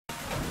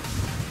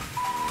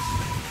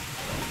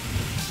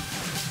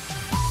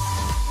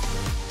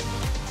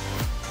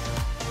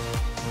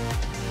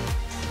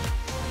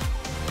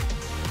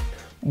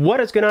What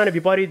is going on,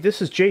 everybody?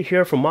 This is Jay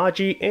here from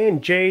Maji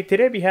and Jay.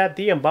 Today we have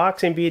the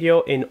unboxing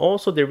video and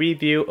also the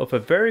review of a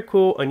very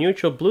cool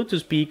unusual Bluetooth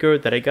speaker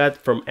that I got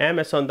from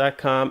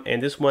Amazon.com,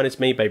 and this one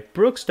is made by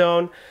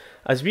Brookstone.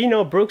 As we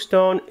know,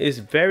 Brookstone is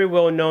very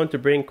well known to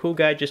bring cool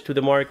gadgets to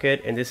the market,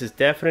 and this is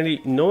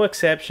definitely no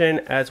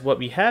exception, as what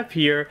we have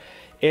here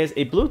is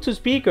a Bluetooth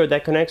speaker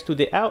that connects to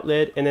the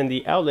outlet, and then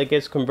the outlet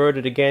gets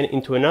converted again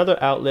into another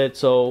outlet,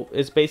 so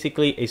it's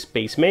basically a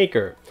space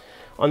maker.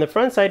 On the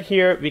front side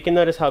here, we can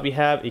notice how we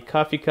have a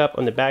coffee cup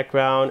on the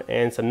background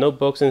and some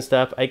notebooks and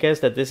stuff. I guess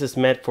that this is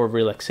meant for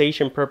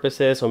relaxation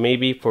purposes, or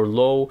maybe for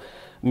low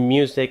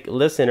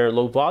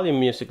volume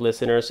music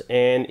listeners.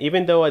 And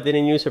even though I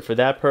didn't use it for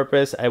that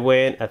purpose, I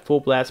went at full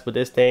blast with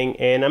this thing,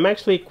 and I'm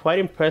actually quite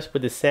impressed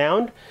with the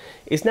sound.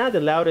 It's not the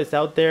loudest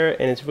out there,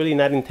 and it's really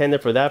not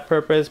intended for that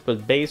purpose,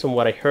 but based on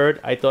what I heard,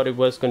 I thought it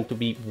was going to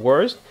be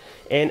worse.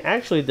 And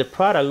actually the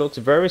product looks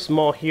very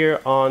small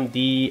here on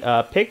the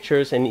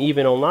pictures and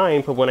even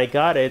online, but when I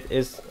got it,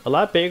 it's a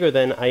lot bigger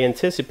than I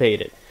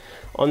anticipated.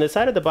 On the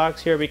side of the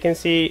box here, we can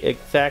see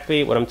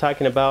exactly what I'm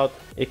talking about.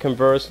 It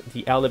converts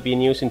the outlet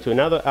being used into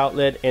another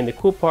outlet, and the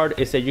cool part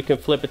is that you can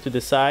flip it to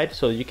the side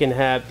so you can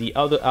have the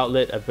other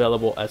outlet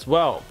available as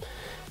well.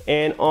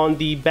 And on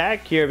the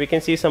back here, we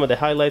can see some of the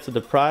highlights of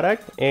the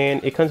product,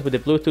 and it comes with the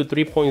Bluetooth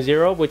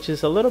 3.0, which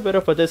is a little bit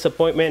of a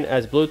disappointment,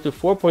 as Bluetooth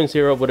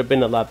 4.0 would have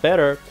been a lot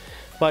better.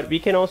 But we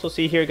can also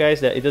see here, guys,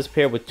 that it does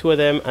pair with two of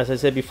them, as I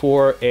said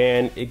before,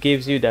 and it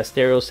gives you that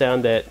stereo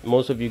sound that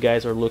most of you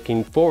guys are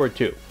looking forward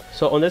to.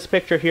 So on this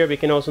picture here, we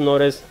can also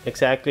notice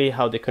exactly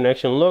how the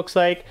connection looks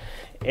like.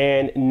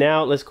 And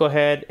now let's go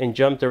ahead and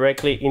jump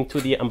directly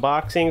into the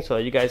unboxing so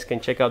that you guys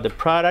can check out the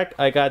product.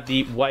 I got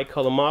the white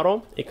color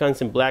model. It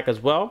comes in black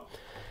as well.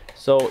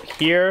 So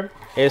here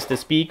is the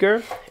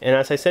speaker, and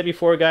as I said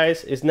before,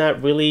 guys, it's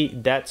not really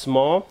that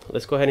small.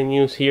 Let's go ahead and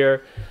use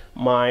here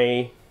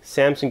my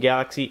Samsung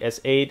Galaxy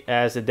S8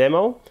 as a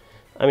demo.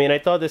 I mean, I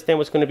thought this thing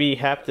was going to be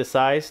half the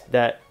size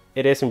that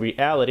it is in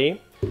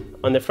reality.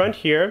 On the front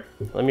here,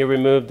 let me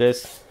remove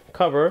this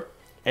cover,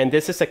 and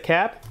this is a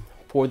cap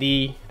for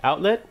the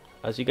outlet.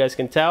 As you guys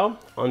can tell,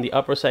 on the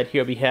upper side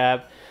here we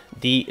have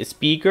the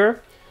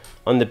speaker.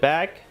 On the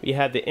back we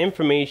have the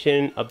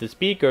information of the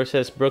speaker. It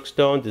says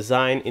Brookstone,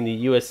 designed in the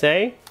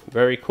USA.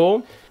 Very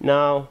cool.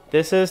 Now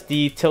this is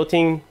the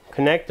tilting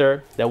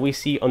connector that we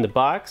see on the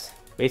box.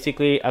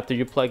 Basically, after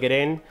you plug it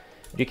in,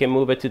 you can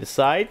move it to the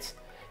sides.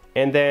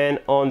 And then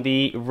on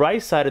the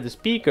right side of the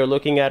speaker,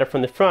 looking at it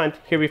from the front,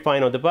 here we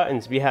find all the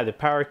buttons. We have the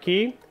power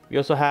key. We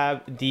also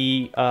have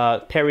the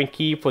pairing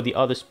key for the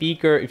other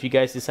speaker if you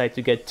guys decide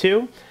to get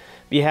two.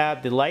 We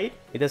have the light.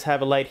 It does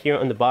have a light here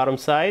on the bottom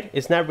side.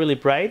 It's not really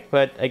bright,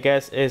 but I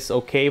guess it's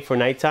okay for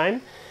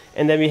nighttime.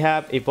 And then we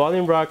have a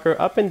volume rocker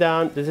up and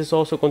down. This is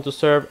also going to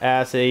serve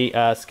as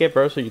a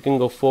skipper, so you can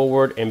go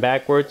forward and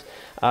backwards,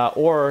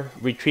 or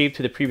retrieve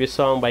to the previous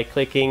song by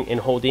clicking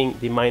and holding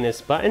the minus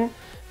button.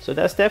 So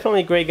that's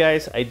definitely great,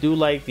 guys. I do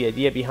like the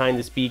idea behind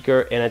the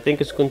speaker, and I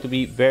think it's going to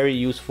be very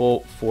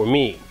useful for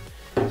me.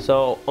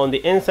 So on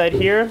the inside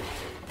here,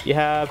 you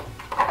have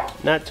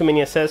not too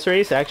many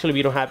accessories. Actually,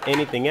 we don't have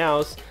anything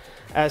else,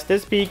 as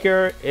this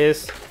speaker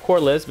is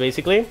cordless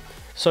basically.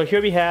 So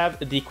here we have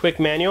the quick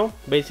manual,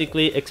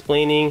 basically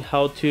explaining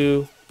how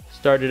to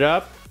start it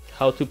up,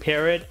 how to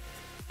pair it,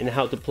 and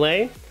how to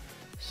play.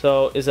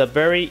 So it's a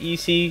very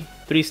easy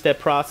three-step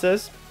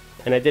process,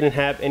 and I didn't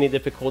have any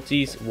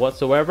difficulties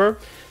whatsoever.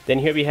 Then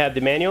here we have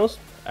the manuals.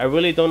 I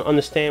really don't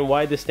understand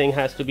why this thing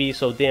has to be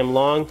so damn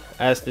long,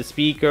 as the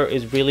speaker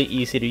is really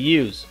easy to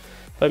use.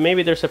 But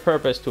maybe there's a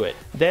purpose to it.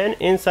 Then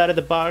inside of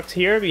the box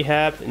here, we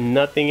have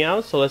nothing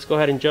else. So let's go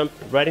ahead and jump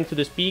right into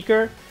the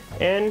speaker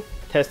and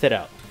test it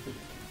out.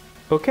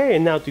 Okay,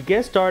 and now to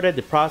get started,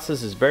 the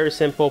process is very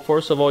simple.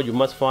 First of all, you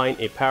must find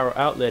a power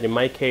outlet. In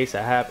my case,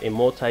 I have a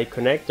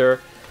multi-connector.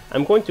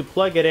 I'm going to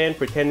plug it in,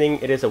 pretending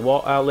it is a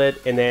wall outlet,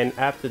 and then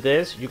after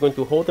this, you're going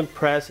to hold and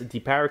press the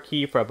power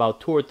key for about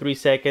 2 or 3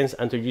 seconds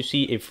until you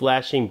see a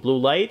flashing blue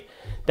light.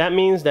 That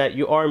means that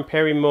you are in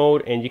pairing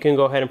mode, and you can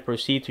go ahead and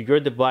proceed to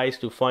your device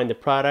to find the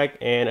product,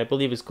 and I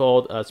believe it's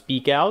called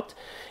Speakout.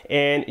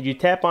 And you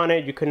tap on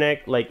it, you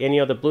connect like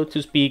any other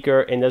Bluetooth speaker,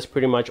 and that's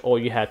pretty much all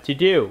you have to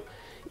do.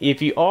 If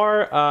you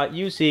are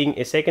using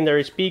a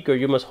secondary speaker,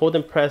 you must hold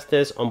and press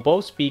this on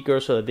both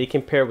speakers so that they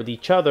can pair with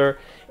each other,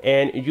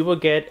 and you will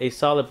get a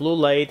solid blue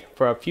light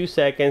for a few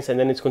seconds, and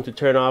then it's going to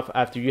turn off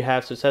after you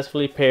have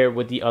successfully paired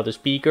with the other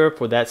speaker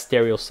for that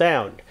stereo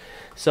sound.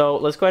 So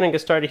let's go ahead and get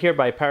started here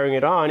by powering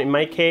it on. In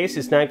my case,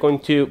 it's not going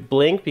to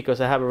blink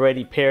because I have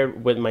already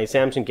paired with my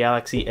Samsung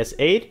Galaxy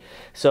S8.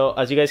 So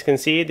as you guys can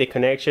see, the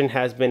connection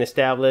has been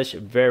established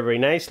very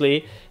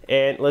nicely.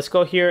 And let's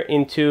go here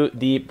into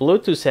the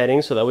Bluetooth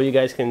settings so that way you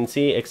guys can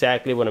see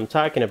exactly what I'm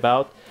talking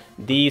about.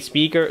 The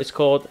speaker is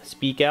called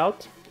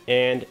Speakout,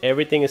 and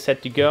everything is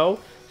set to go.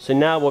 So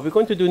now what we're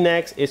going to do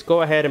next is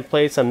go ahead and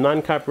play some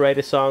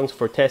non-copyrighted songs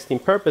for testing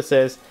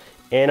purposes.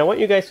 And I want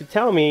you guys to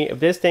tell me if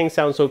this thing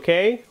sounds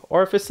okay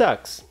or if it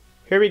sucks.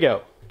 Here we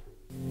go.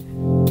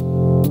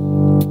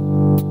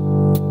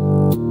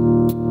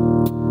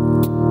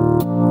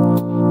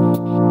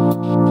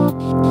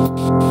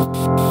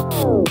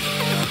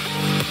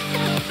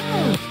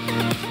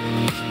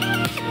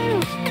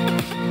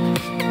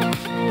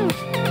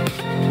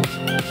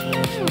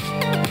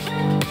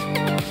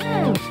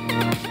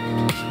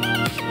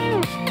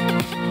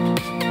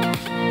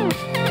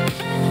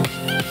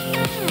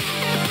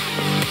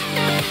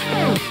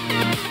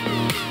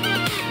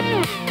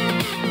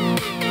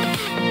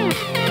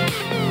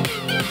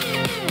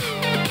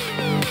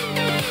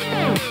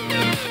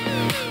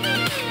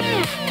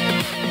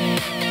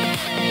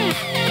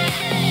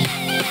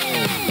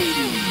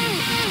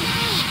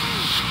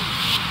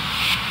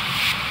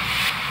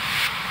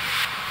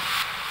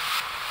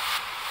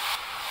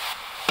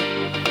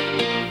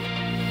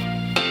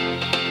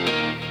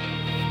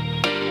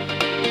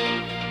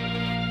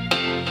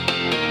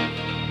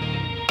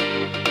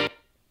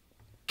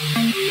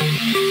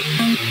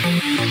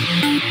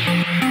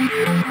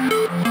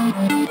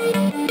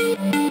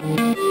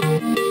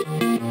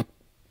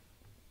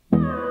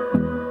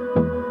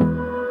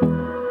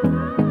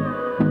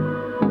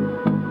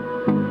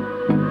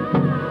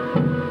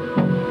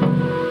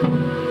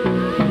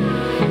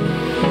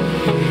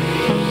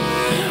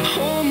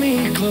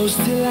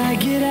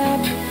 gotta get up.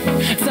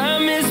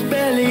 Time is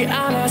barely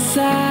on our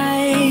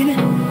side.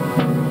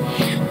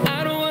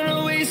 I don't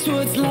wanna waste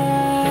what's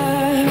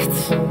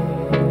left.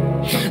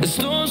 The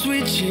storms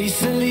we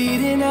chase are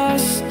leading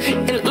us,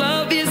 and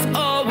love is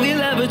all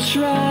we'll ever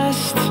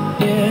trust.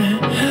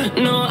 Yeah,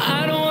 no,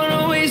 I don't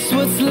wanna waste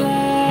what's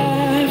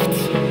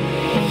left.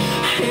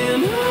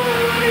 And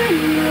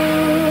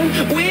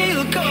on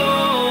we'll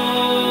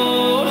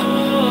go,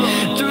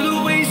 through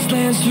the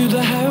wastelands, through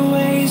the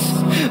highways,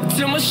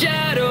 till my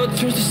shadow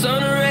turns to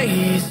sun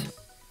rays.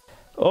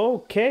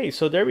 Okay,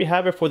 so there we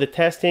have it for the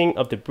testing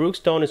of the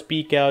Brookstone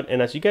Speakout,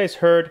 and as you guys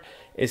heard,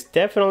 it's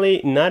definitely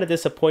not a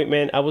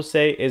disappointment. I would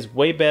say it's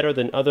way better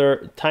than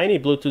other tiny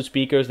Bluetooth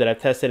speakers that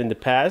I've tested in the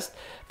past,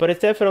 but it's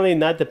definitely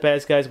not the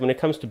best, guys. When it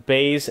comes to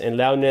bass and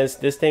loudness,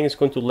 this thing is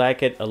going to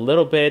lack it a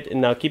little bit.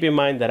 And now keep in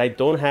mind that I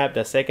don't have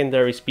the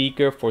secondary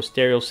speaker for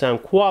stereo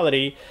sound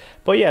quality.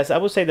 But yes, I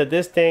would say that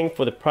this thing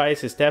for the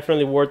price is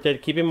definitely worth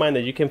it. Keep in mind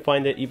that you can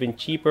find it even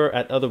cheaper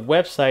at other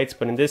websites,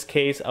 but in this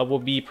case, I will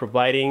be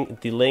providing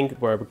the link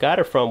where I got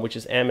it from, which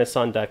is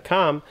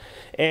Amazon.com.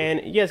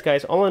 And yes,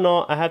 guys, all in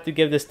all, I have to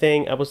give this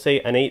thing, I would say,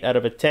 an 8 out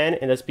of a 10,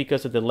 and that's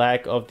because of the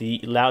lack of the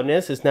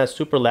loudness. It's not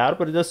super loud,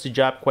 but it does the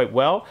job quite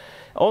well.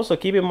 Also,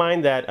 keep in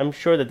mind that I'm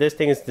sure that this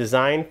thing is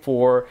designed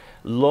for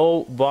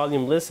low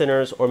volume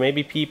listeners, or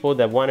maybe people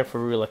that want it for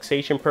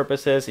relaxation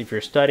purposes. If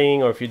you're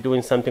studying or if you're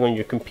doing something on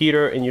your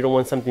computer and you don't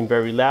want something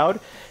very loud,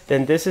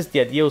 then this is the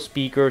ideal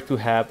speaker to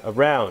have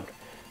around.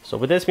 So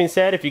with this being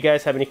said, if you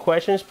guys have any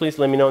questions, please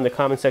let me know in the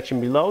comment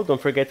section below.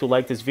 Don't forget to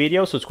like this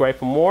video, subscribe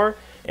for more,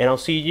 and I'll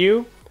see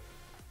you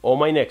on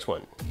my next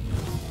one.